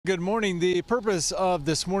Good morning. The purpose of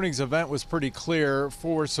this morning's event was pretty clear.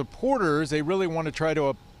 For supporters, they really want to try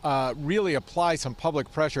to really apply some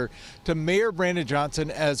public pressure to Mayor Brandon Johnson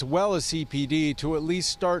as well as CPD to at least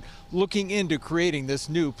start looking into creating this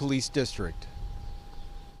new police district.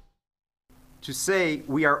 To say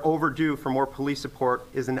we are overdue for more police support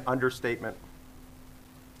is an understatement.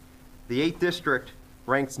 The 8th District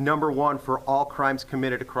ranks #1 for all crimes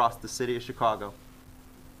committed across the city of Chicago.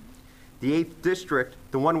 The 8th District,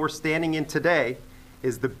 the one we're standing in today,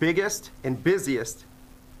 is the biggest and busiest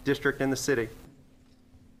district in the city.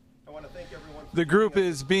 I want to thank everyone. The group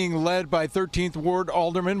is being led by 13th Ward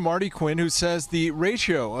Alderman Marty Quinn, who says the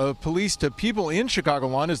ratio of police to people in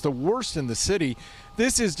Chicagoland is the worst in the city.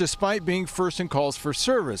 This is despite being first in calls for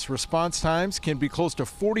service. Response times can be close to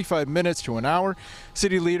 45 minutes to an hour.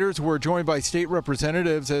 City leaders were joined by state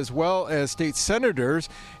representatives as well as state senators,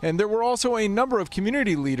 and there were also a number of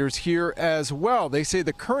community leaders here as well. They say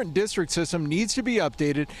the current district system needs to be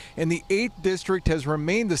updated, and the 8th District has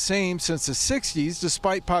remained the same since the 60s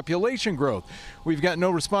despite population growth. We've got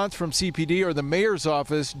no response from CPD or the mayor's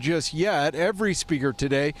office just yet. Every speaker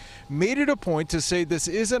today made it a point to say this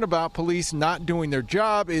isn't about police not doing their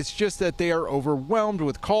job. It's just that they are overwhelmed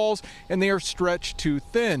with calls and they are stretched too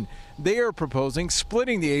thin. They are proposing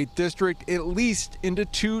splitting the 8th District at least into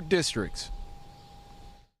 2 districts.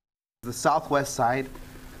 The southwest side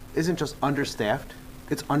isn't just understaffed,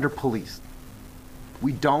 it's underpoliced.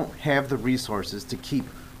 We don't have the resources to keep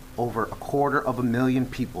over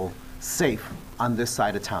 250,000 people safe on this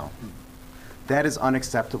side of town. That is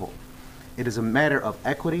unacceptable. It is a matter of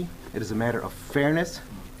equity, it is a matter of fairness,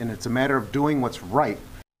 and it's a matter of doing what's right.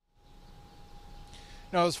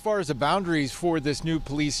 Now, as far as the boundaries for this new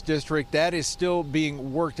police district, that is still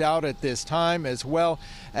being worked out at this time, as well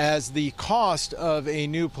as the cost of a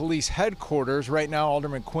new police headquarters. Right now,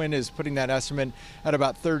 Alderman Quinn is putting that estimate at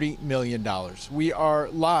about $30 million. We are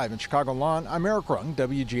live in Chicagoland. I'm Eric Rung,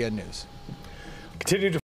 WGN News. Continue to